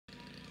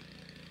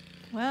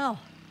Well,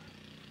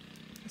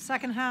 the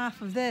second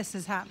half of this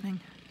is happening.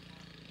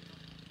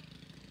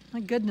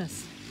 My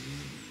goodness.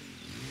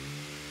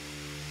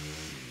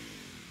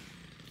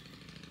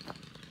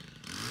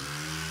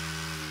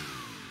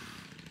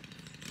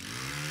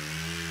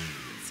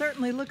 It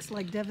certainly looks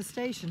like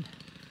devastation.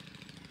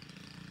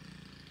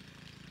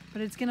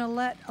 But it's going to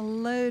let a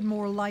load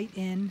more light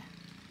in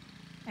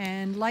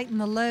and lighten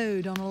the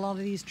load on a lot of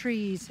these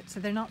trees so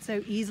they're not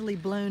so easily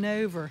blown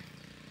over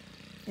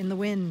in the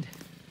wind.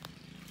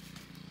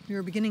 We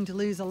were beginning to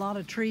lose a lot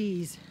of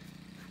trees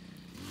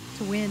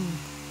to wind.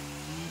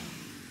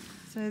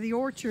 So the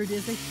orchard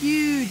is a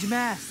huge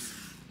mess.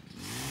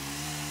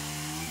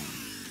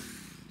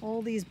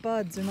 All these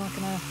buds are not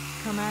going to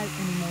come out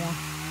anymore.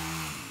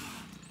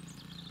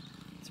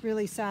 It's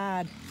really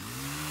sad,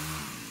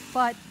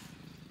 but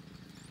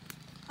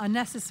a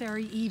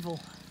necessary evil.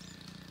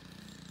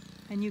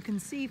 And you can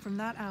see from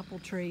that apple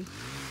tree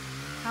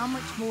how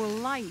much more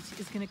light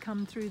is going to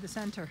come through the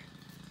center.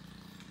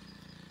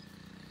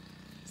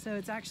 So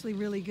it's actually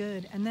really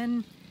good. And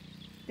then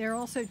they're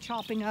also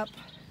chopping up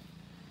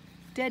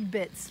dead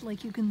bits,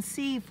 like you can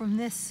see from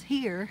this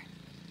here.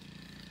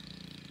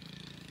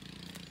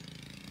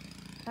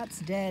 That's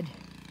dead.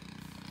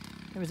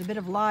 There was a bit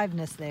of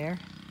liveness there.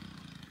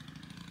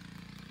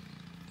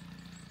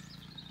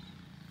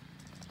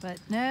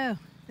 But no,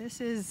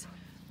 this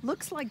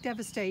looks like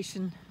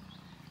devastation,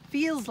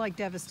 feels like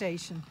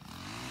devastation,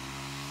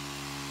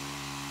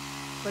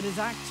 but is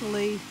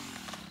actually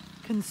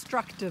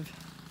constructive.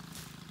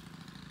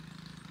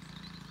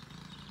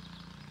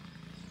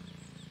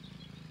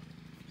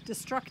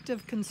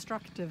 Destructive,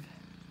 constructive.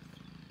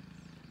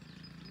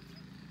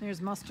 There's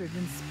Mustard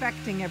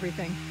inspecting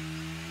everything.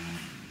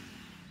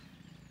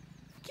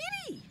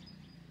 Kitty!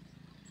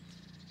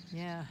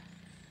 Yeah,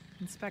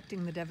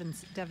 inspecting the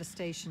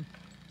devastation.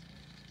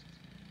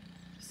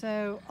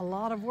 So a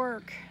lot of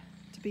work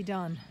to be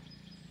done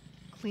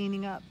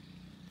cleaning up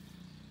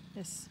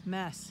this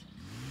mess.